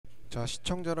자,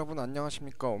 시청자 여러분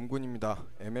안녕하십니까, 엄군입니다.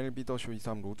 MLB 더 쇼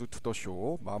 23 로드 투 더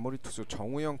쇼 마무리 투수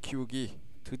정우영 키우기,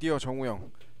 드디어 정우영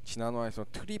지난화에서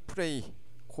트리플A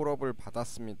콜업을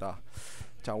받았습니다.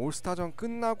 자, 올스타전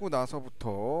끝나고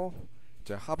나서부터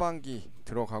이제 하반기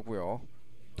들어가고요.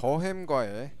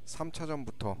 더햄과의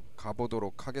 3차전부터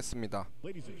가보도록 하겠습니다.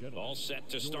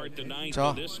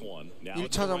 자,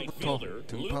 1차전부터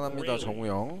등판합니다.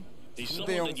 정우영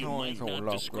 3대0 상황에서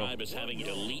올라왔고요.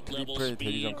 트리플A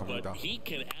대리전 갑니다.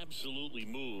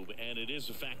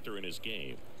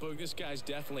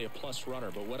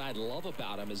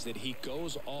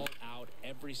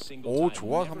 오,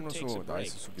 좋아. 3루수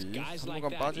나이스 수비.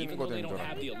 3루간 빠지는 거 되는 줄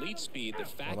알았는데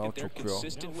원아웃 좋고요.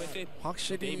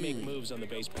 확실히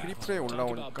트리플에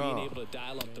올라오니까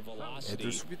애들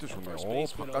수비도 좋네요. 오,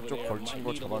 바깥쪽 걸친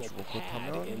거 잡아주고.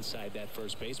 그렇다면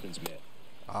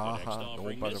아하,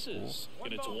 너무 빠졌고.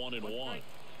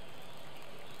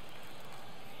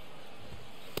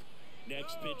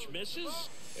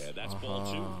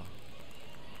 아하.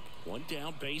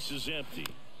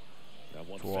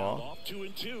 좋아.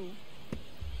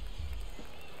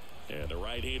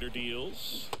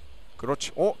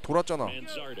 그렇지. 돌았잖아.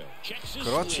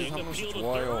 그렇지. 3루수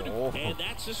좋아요. 오.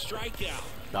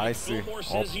 나이스.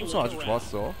 풍수 아주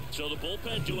좋았어.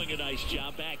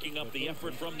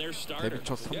 데뷔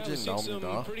첫 삼진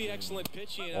나옵니다.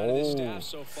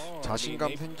 오,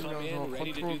 자신감 생기면서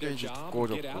컨트롤 게이지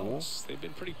두꺼워졌고.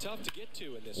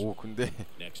 오, 근데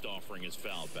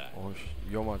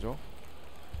위험하죠.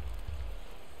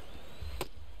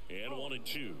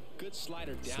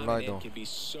 슬라이더.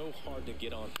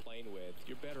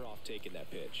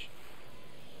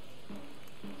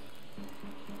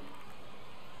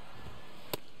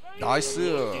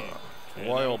 나이스.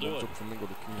 좋아요. 몸쪽 붙는 거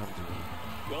느낌이 한데.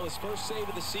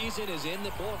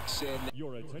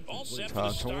 자,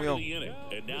 정우영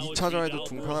 2차전에도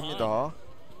등판합니다.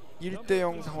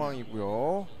 1대0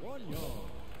 상황이고요.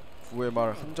 9회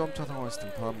말 한 점차 상황에서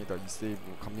등판합니다.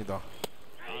 2세이브 갑니다.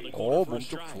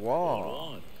 몸쪽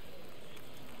좋아.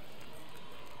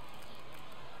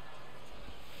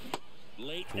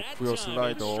 좋고요.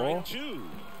 슬라이더.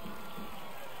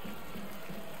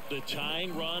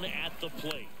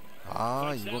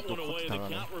 아, 이것도 커트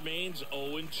당하네.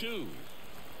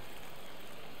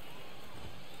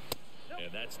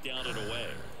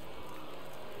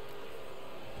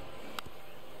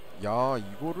 야,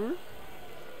 이거를?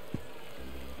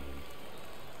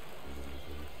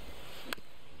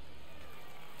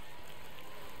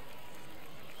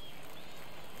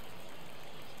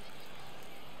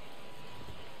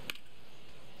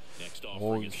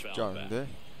 이거 쉽지 않은데?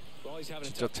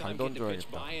 진짜 잘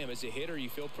던져야겠다.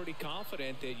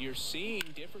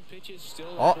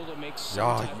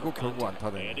 야, 이거 결국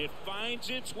안타네.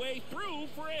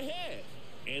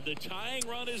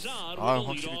 아,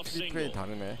 확실히 트리플A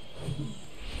다르네.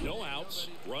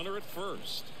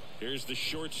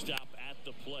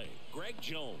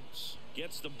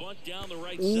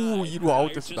 오, 2루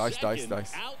아웃됐어. 나이스.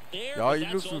 야,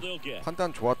 1루수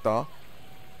판단 좋았다.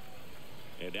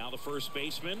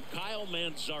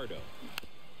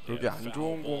 그렇게 안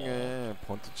좋은 공에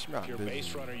번트 치면 안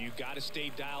되지.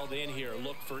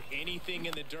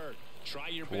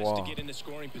 좋아.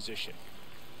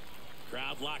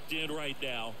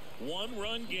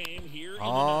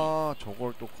 아,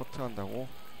 저걸 또 커트한다고?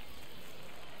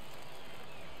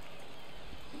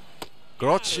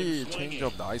 그렇지.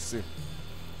 체인지업 나이스.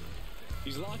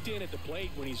 He's locked in at the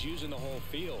plate when he's using the whole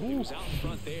field. He was out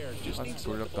front there. Just needs to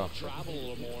let the ball travel a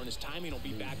little more, and his timing will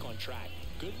be back on track.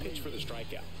 Good pitch for the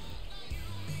strikeout.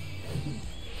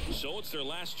 So it's their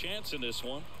last chance in this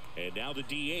one, and now the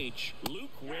DH, Luke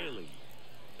Raley.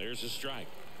 There's a strike.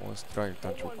 원 스트라이크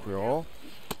일단 좋고요.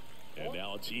 And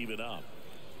now it's even up.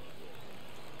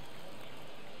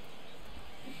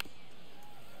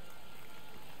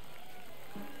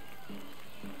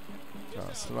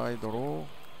 자, 슬라이더로.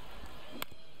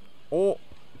 오,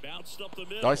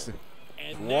 나이스.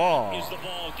 좋아.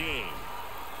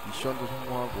 미션도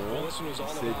성공하고 세이브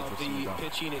좋습니다.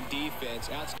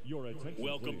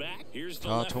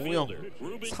 자, 정우영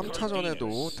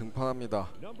 3차전에도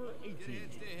등판합니다.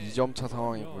 2점차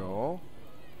상황이고요.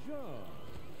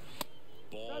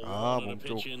 아,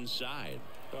 몸쪽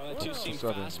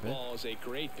쳤어야 되는데.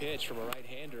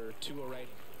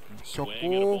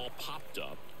 쳤고.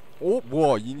 오,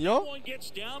 뭐야, 이냐?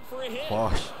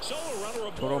 와,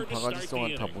 저런 바가지성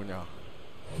안타 뭐냐.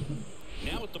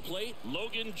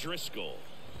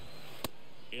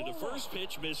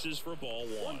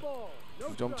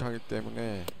 2점 차기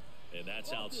때문에.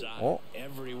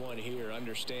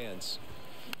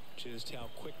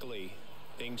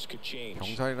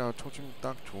 병살이라 초중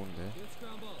딱 좋은데.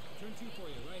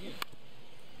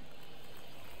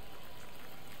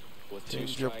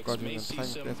 체인지업까지는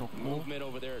타임 뺏었고.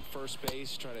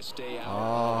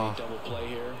 아,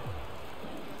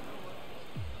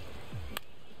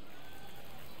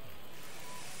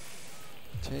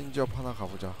 체인지업 하나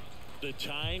가보자.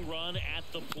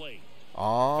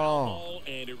 아,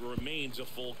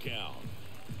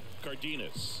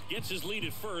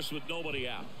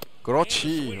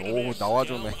 그렇지. 오,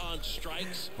 나와줬네.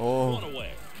 오,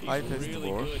 하이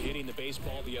페스티벌.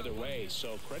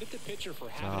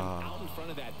 자,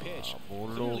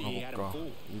 뭘로 가볼까?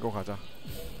 이거 가자.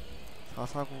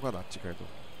 449가 낫지 그래도.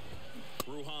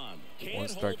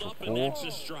 원스트라이크 좋고.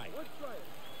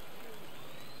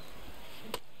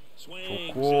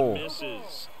 좋고.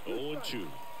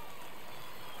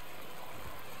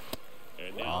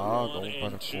 아, 너무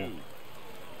빠졌고.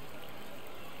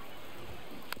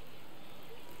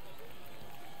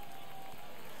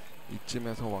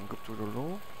 이쯤에서 완급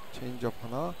조절로 체인지업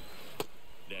하나.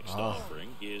 아,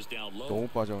 너무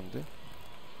빠졌는데.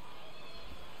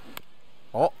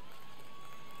 어?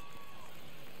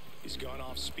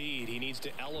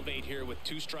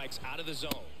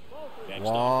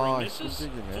 와,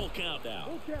 힐직이네.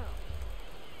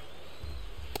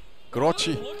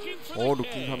 그렇지. 오,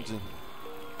 루킹 삼진.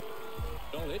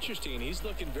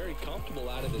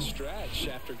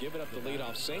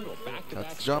 자,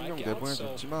 주자 한 명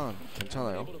내보내줬지만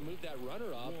괜찮아요.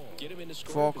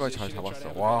 투아웃까지 잘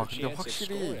잡았어. 와, 근데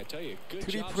확실히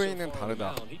트리플A는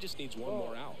다르다.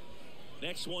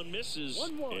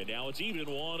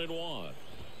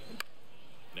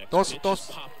 떴어.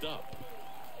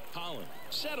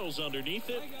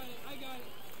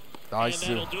 나이스.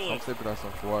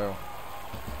 섭세브라서 좋아요.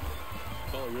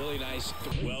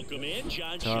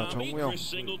 자, 정우영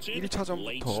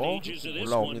 1차전부터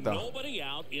올라옵니다.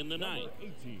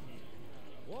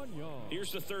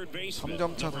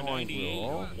 3점차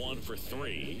상황이고요.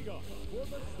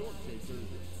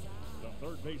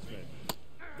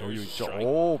 여유 있죠.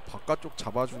 오, 바깥쪽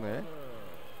잡아주네.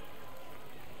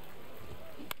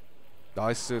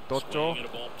 나이스. 떴죠.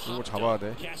 이거 잡아야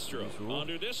돼.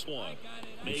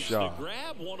 굿샷.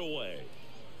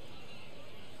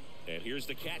 And here's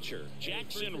the catcher,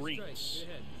 Jackson Rtts.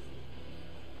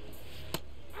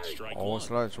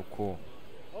 슬라이드 좋고.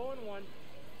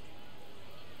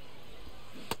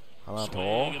 하나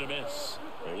더.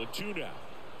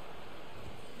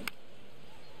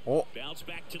 Bounce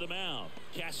back to the mound.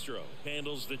 Castro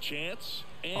handles the chance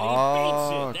and 아, he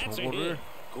beats it. That's a hit.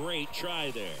 Great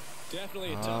try there.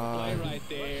 Definitely a tough play right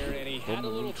there, and he had a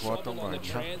little trouble on the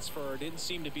transfer. Didn't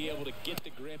seem to be able to get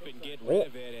the grip and get rid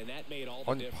of it, and that made all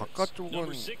the difference. 바깥쪽은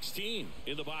Number 16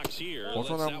 in the box here.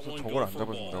 벗어나면서 저걸 안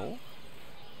잡아준다고?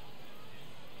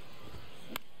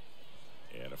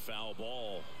 And a foul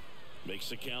ball makes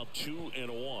the count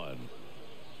 2-1.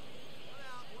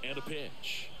 And a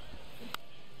pitch.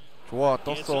 좋아,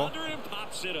 떴어.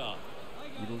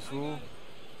 이루수.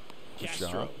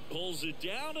 Castro pulls it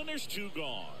down, and there's two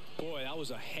gone. Boy, that was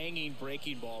a hanging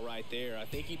breaking ball right there. I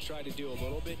think he tried to do a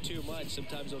little bit too much.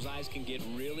 Sometimes those eyes can get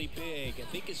really big. I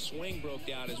think his swing broke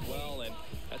down as well, and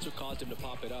that's what caused him to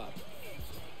pop it up.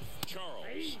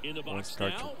 Charles in the box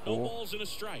now. No balls and a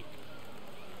strike.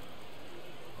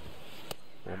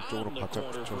 몸쪽으로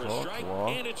바짝 붙여서 좋아.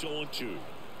 And it's 0-2.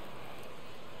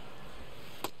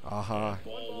 아하.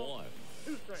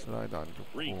 슬라이드 안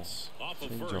좋고.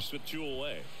 체인지업.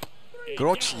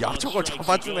 그렇지. 야, 저걸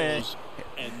잡아주네.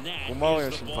 고마워요,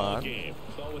 심판.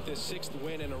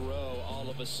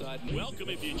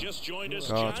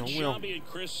 자, 정우영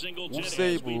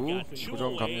 5세이브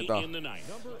도전 갑니다.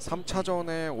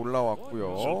 3차전에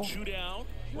올라왔고요. 오,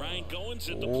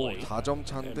 4점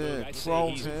차인데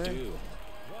투아웃에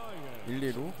 1,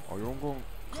 2루. 이런 건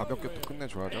가볍게 또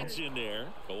끝내줘야죠.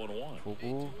 조구.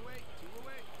 좋고.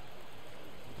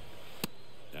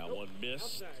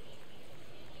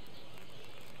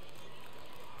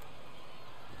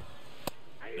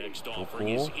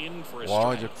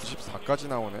 와, 이제 94까지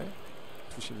나오네.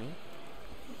 투심이.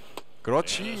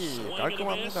 그렇지.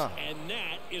 깔끔합니다.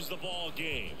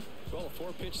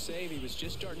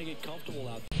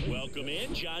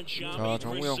 자,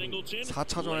 정우영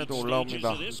 4차전에도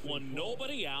올라옵니다.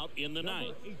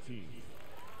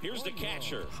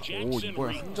 오,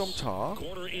 이번에 한 점 차.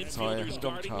 4에 한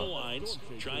점 차.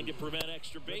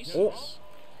 오?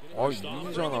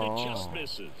 이민이잖아.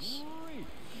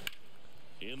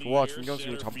 좋아,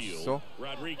 중견수를 잡을 수 있어.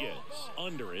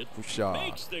 굿샷.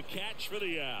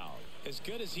 As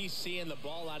good as he's seeing the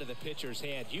ball out of the pitcher's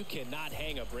hand, you cannot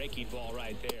hang a breaking ball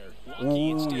right there.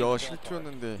 오, 야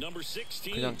실투였는데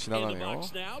그냥 지나가네요.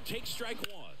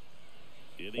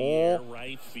 오,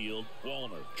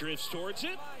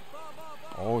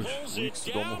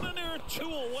 우익수 너무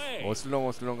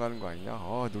어슬렁어슬렁 가는 거 아니냐?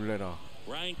 아, 놀래라.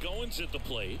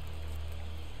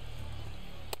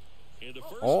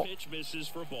 어?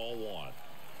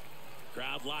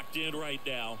 Crowd locked in right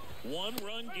now.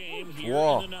 One-run game here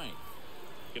좋아. in the ninth.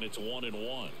 And it's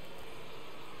 1-1.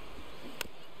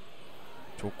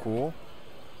 좋고.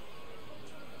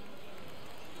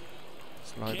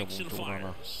 슬라이더 몸쪽으로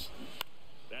하나.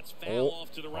 오,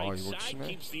 아 이거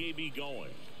치네.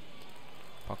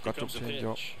 바깥쪽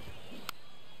체인지업.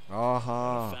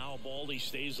 아하.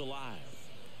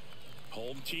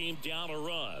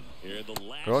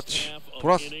 그렇지.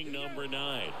 돌았어.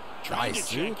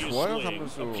 나이스. 좋아요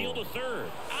 3루수.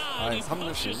 아니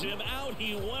 3루심.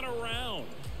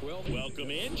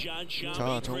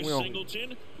 자 정우영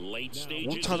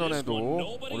 5차전에도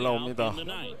올라옵니다.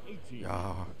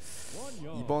 야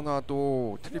이번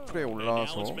화도 트리플에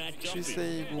올라와서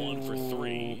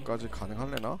 7세이브까지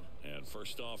가능할래나?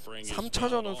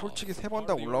 3차전은 솔직히 3번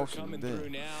다 올라올 수 있는데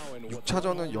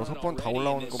 6차전은 6번 다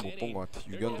올라오는 거 못 본 것 같아.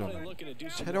 6연전은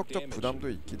체력적 부담도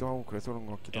있기도 하고 그래서 그런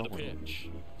것 같기도 하고요.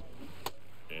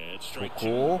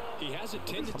 좋고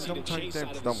 3점 차이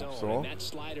때문에 부담 없어.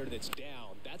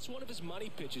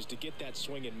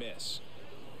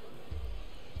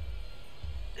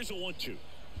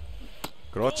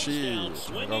 그렇지.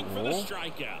 잘 가고.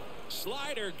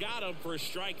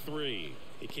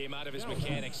 He came out of his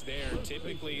mechanics there.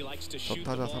 Typically likes to shoot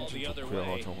the ball the other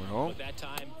way. But that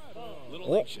time, a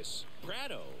little anxious.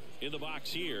 Prado in the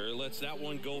box here lets that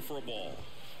one go for a ball.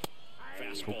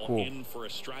 Fastball in for a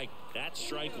strike. That's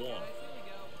strike one.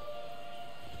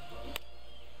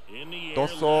 In the air,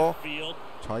 left field.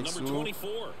 Number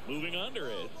 24 moving under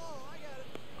it.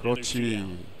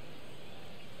 그렇지.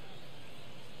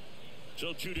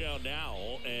 So 2 down now,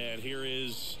 and here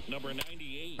is number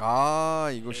 98. 아,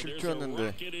 이거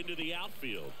실투였는데.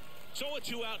 So a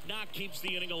 2-out knock keeps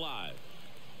the inning alive.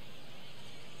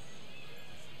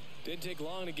 Didn't take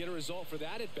long to get a result for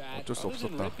that at bat. 어쩔 수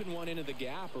없었다. Ripping one into the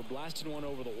gap or blasting one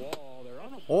over the wall. There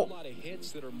aren't a whole lot of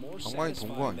hits that are more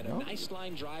satisfying than a nice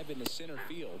line drive into center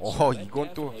field.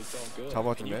 이건 또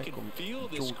잡아주네. 그럼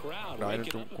쪽 라인을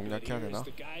좀 공략해야 되나?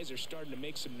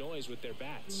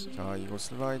 자, 이거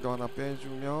슬라이더 하나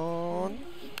빼주면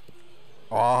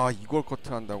아, 이걸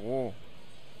커트한다고?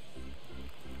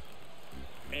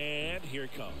 And here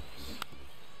it comes.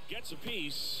 Gets a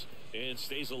piece and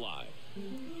stays alive.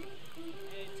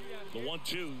 The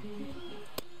 1-2.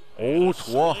 오,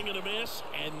 좋아.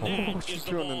 오,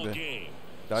 실투였는데.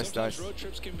 나이스, 나이스.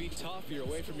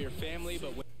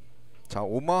 자,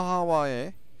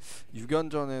 오마하와의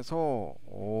 6연전에서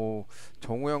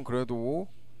정우영 그래도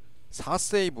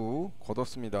 4세이브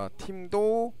거뒀습니다.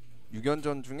 팀도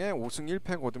 6연전 중에 5승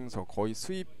 1패 거두면서 거의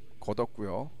수입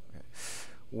거뒀고요.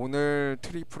 오늘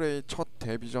트리플A 첫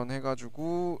데뷔전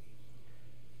해가지고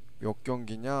몇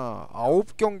경기냐?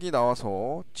 9경기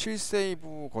나와서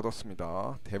 7세이브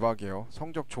거뒀습니다. 대박이에요.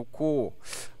 성적 좋고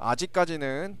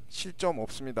아직까지는 실점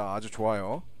없습니다. 아주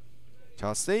좋아요.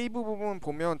 자, 세이브 부분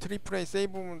보면 트리플A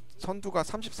세이브 부분 선두가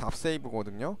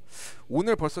 34세이브거든요.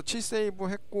 오늘 벌써 7세이브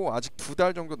했고 아직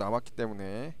 2달 정도 남았기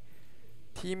때문에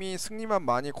팀이 승리만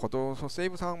많이 거둬서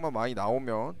세이브 상황만 많이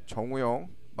나오면 정우영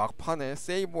막판에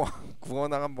세이브와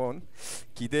구원왕 한번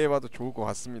기대해봐도 좋을 것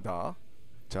같습니다.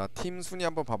 자, 팀 순위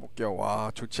한번 봐볼게요. 와,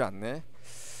 좋지 않네.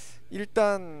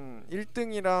 일단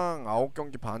 1등이랑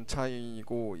 9경기 반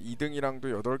차이고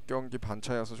 2등이랑도 8경기 반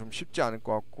차이여서 좀 쉽지 않을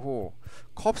것 같고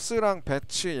컵스랑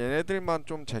배츠 얘네들만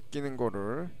좀 제끼는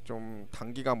거를 좀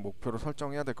단기간 목표로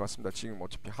설정해야 될 것 같습니다. 지금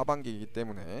어차피 하반기이기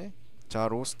때문에. 자,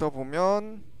 로스터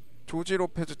보면 조지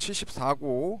로페즈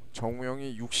 74고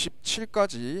정우영이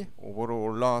 67까지 오버로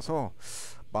올라와서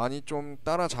많이 좀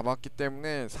따라잡았기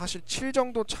때문에 사실 7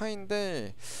 정도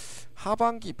차인데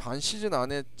하반기 반 시즌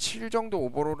안에 7 정도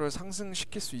오버롤을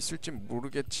상승시킬 수 있을지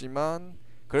모르겠지만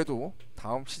그래도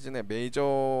다음 시즌에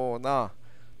메이저나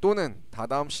또는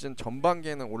다다음 시즌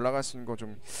전반기에는 올라갈 수 있는 거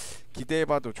좀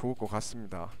기대해봐도 좋을 것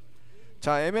같습니다.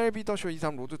 자, MLB 더쇼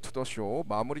 23 로드 투 더쇼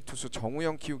마무리 투수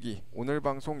정우영 키우기 오늘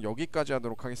방송 여기까지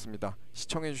하도록 하겠습니다.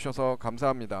 시청해주셔서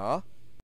감사합니다.